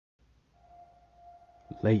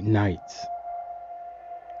late nights,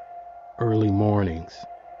 early mornings.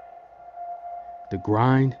 The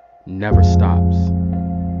grind never stops.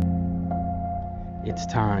 It's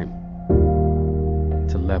time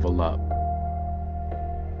to level up.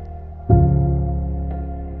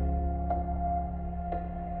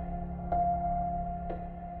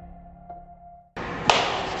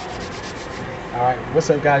 Alright,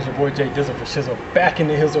 what's up guys, your boy Jay Dizzle for Shizzle back in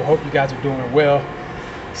the Hizzle. Hope you guys are doing well.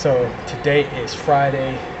 So today is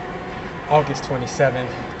Friday, August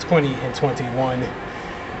 27th, 2021.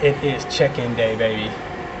 It is check-in day, baby.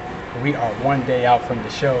 We are one day out from the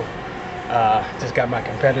show. Just got my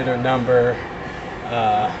competitor number,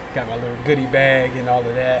 got my little goodie bag and all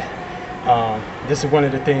of that. This is one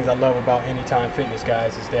of the things I love about Anytime Fitness,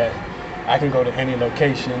 guys, is that I can go to any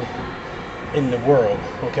location in the world.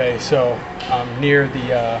 Okay, so I'm near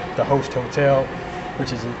the host hotel,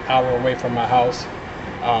 which is an hour away from my house.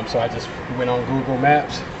 So I just went on Google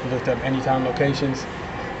Maps, looked up Anytime locations,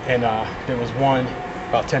 and there was one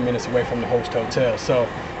about 10 minutes away from the host hotel. So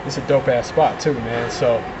it's a dope ass spot too, man.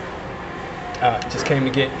 So just came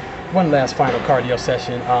to get one last final cardio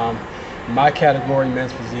session. My category,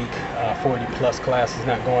 men's physique, 40 plus class is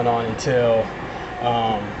not going on until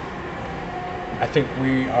I think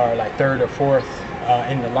we are like third or fourth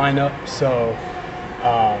in the lineup. So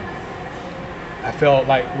I felt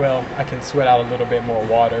like, well, I can sweat out a little bit more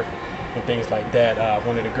water and things like that.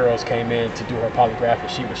 One of the girls came in to do her polygraph and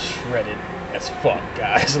she was shredded as fuck,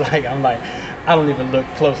 guys. Like, I'm like, I don't even look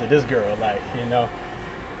close at this girl, like, you know,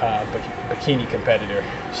 bikini competitor.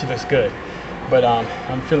 She looks good. But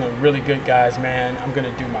I'm feeling really good, guys, man. I'm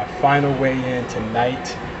gonna do my final weigh-in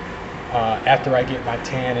tonight. After I get my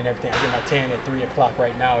tan and everything. I get my tan at 3 o'clock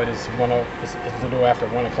right now. It's a little after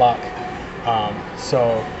 1 o'clock.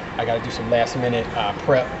 So I got to do some last minute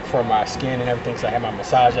prep for my skin and everything. So I had my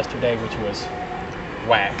massage yesterday, which was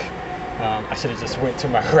whack. I should have just went to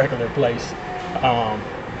my regular place.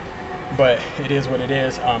 But it is what it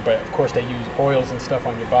is. But of course they use oils and stuff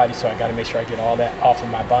on your body, so I got to make sure I get all that off of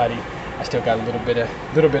my body. I still got a little bit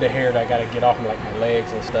of hair that I got to get off of, like my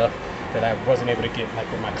legs and stuff, that I wasn't able to get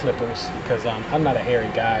like with my clippers, because I'm not a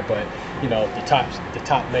hairy guy, but you know, the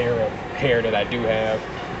top layer of hair that I do have,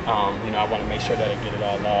 you know, I want to make sure that I get it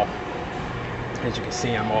all off. As you can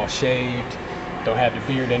see, I'm all shaved, don't have the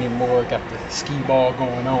beard anymore, got the ski ball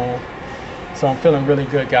going on, so I'm feeling really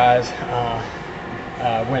good, guys.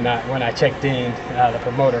 When I checked in, the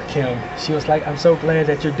promoter Kim, she was like, I'm so glad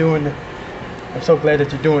that you're doing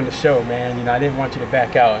the show, man. You know, I didn't want you to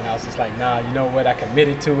back out. And I was just like, nah, you know what? I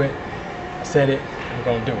committed to it. I said it. I'm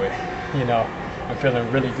going to do it. You know, I'm feeling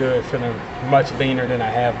really good, feeling much leaner than I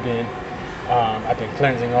have been. I've been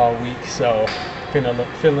cleansing all week, so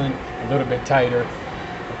feeling a little bit tighter.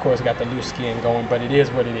 Of course, I got the loose skin going, but it is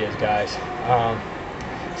what it is, guys.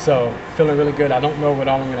 So feeling really good. I don't know what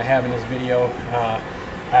all I'm going to have in this video.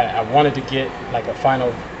 I wanted to get like a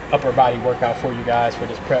final upper body workout for you guys for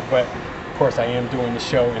this prep, but of course I am doing the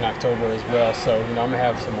show in October as well, so you know, I'm gonna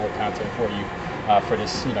have some more content for you for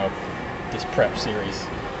this, you know, this prep series.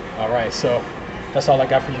 All right, so that's all I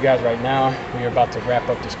got for you guys right now. We are about to wrap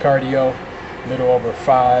up this cardio, a little over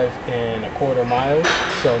 5.25 miles,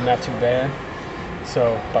 so not too bad.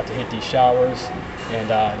 So about to hit these showers and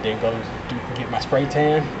then go get my spray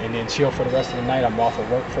tan and then chill for the rest of the night. I'm off of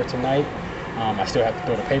work for tonight. I still have to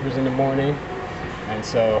throw the papers in the morning, and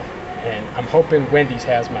so, and I'm hoping Wendy's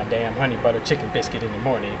has my damn honey butter chicken biscuit in the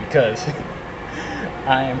morning, because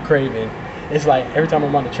I am craving. It's like every time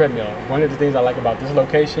I'm on the treadmill, one of the things I like about this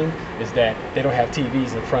location is that they don't have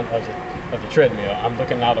TVs in front of the treadmill. I'm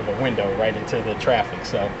looking out of a window right into the traffic,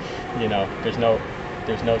 so you know, there's no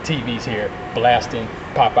TVs here blasting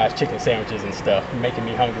Popeye's chicken sandwiches and stuff, making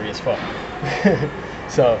me hungry as fuck.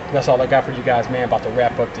 So that's all I got for you guys, man. About to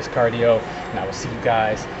wrap up this cardio, and I will see you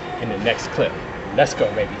guys in the next clip. Let's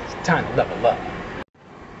go, baby. It's time to level up.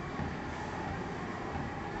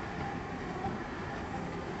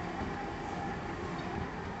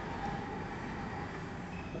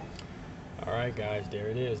 All right, guys, there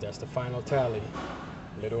it is. That's the final tally.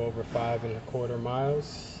 A little over 5.25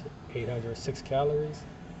 miles, 806 calories,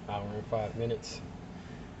 hour and 5 minutes.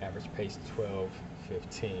 Average pace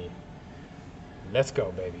 12:15. Let's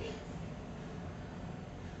go, baby.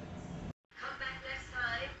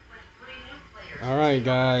 All right,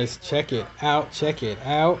 guys, check it out. Check it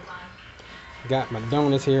out. Got my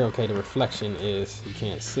donuts here. Okay, the reflection is, you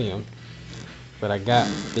can't see them, but I got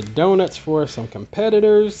the donuts for some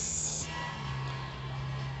competitors.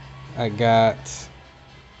 I got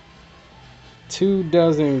 2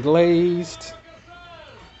 dozen glazed.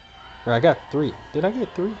 Or I got 3. Did I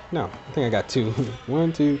get 3? No, I think I got 2.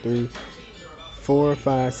 1, 2, 3, 4,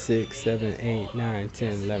 5, 6, 7, 8, 9,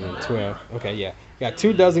 10, 11, 12. Okay, yeah. Got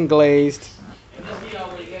 2 dozen glazed.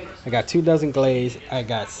 I got 2 dozen glazed. I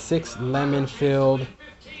got 6 lemon filled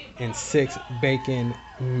and 6 bacon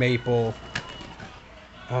maple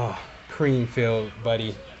cream filled,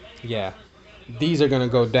 buddy. Yeah. These are gonna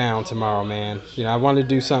go down tomorrow, man. You know, I want to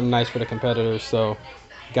do something nice for the competitors, so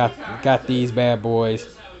got these bad boys,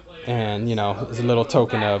 and you know, it's a little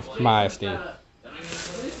token of my esteem.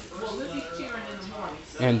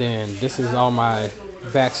 And then this is all my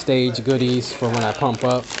backstage goodies for when I pump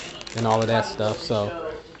up and all of that stuff.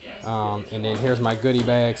 So, and then here's my goodie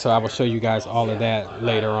bag. So I will show you guys all of that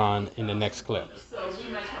later on in the next clip.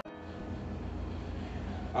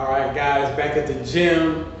 All right, guys, back at the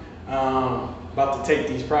gym. About to take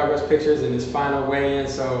these progress pictures in this final weigh-in.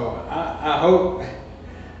 So I hope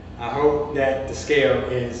that the scale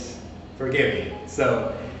is forgiving.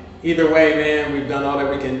 So either way, man, we've done all that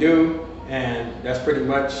we can do, and that's pretty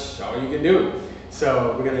much all you can do.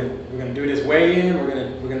 So we're gonna do this weigh-in. We're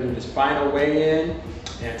gonna do this final weigh-in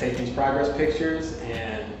and take these progress pictures.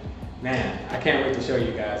 And man, I can't wait to show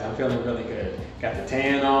you guys. I'm feeling really good. Got the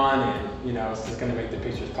tan on, and you know, it's just gonna make the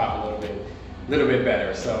pictures pop a little bit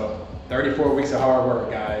better. So 34 weeks of hard work,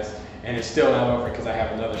 guys, and it's still not over because I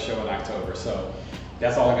have another show in October. So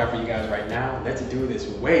that's all I got for you guys right now. Let's do this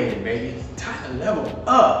weigh-in, baby. It's time to level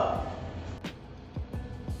up.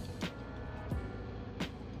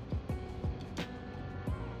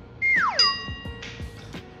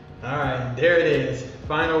 All right, there it is.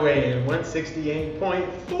 Final weigh-in,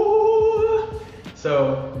 168.4.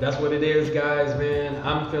 So that's what it is, guys, man.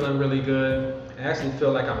 I'm feeling really good. I actually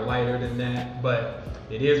feel like I'm lighter than that, but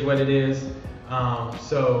it is what it is.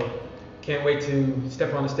 So can't wait to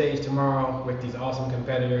step on the stage tomorrow with these awesome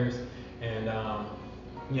competitors and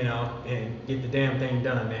you know, and get the damn thing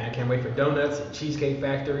done, man. I can't wait for donuts and Cheesecake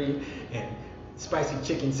Factory and spicy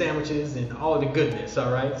chicken sandwiches and all of the goodness.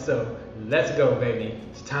 All right, so let's go, baby.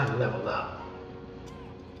 It's time to level up.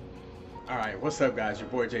 All right, what's up, guys? Your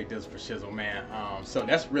boy Jay Dizzle for Shizzle, man. So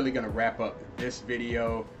that's really gonna wrap up this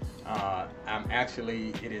video.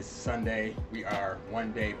 It is Sunday. We are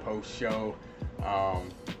 1 day post show. I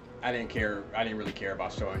didn't really care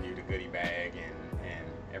about showing you the goodie bag and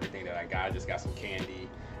everything that I got. I just got some candy,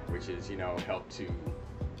 which is, you know,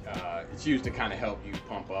 it's used to kind of help you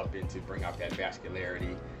pump up and to bring out that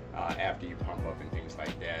vascularity after you pump up and things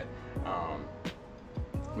like that.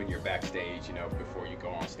 When you're backstage, you know, before you go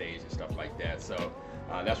on stage and stuff like that. So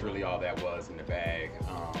that's really all that was in the bag.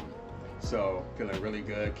 So feeling really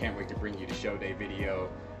good. Can't wait to bring you the show day video.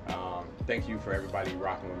 Thank you for everybody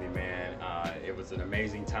rocking with me, man. It was an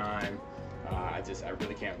amazing time. I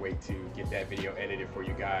really can't wait to get that video edited for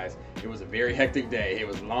you guys. It was a very hectic day. It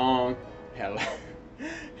was long. Had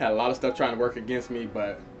a lot of stuff trying to work against me,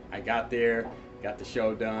 but I got there, got the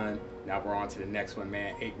show done. Now we're on to the next one,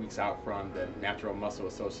 man. 8 weeks out from the Natural Muscle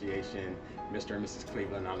Association, Mr. and Mrs.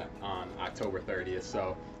 Cleveland on October 30th.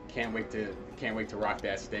 So can't wait to rock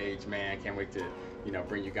that stage, man. Can't wait to, you know,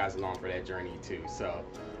 bring you guys along for that journey too. So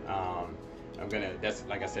that's,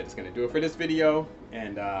 like I said, it's gonna do it for this video,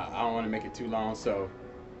 and I don't want to make it too long, so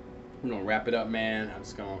I'm gonna wrap it up, man. I'm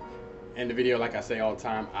just gonna end the video like I say all the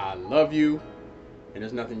time. I love you, and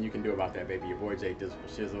there's nothing you can do about that, baby. Your boy Jay Dizzle for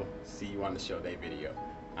Shizzle. See you on the show day video.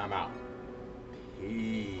 I'm out.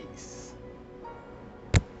 Peace.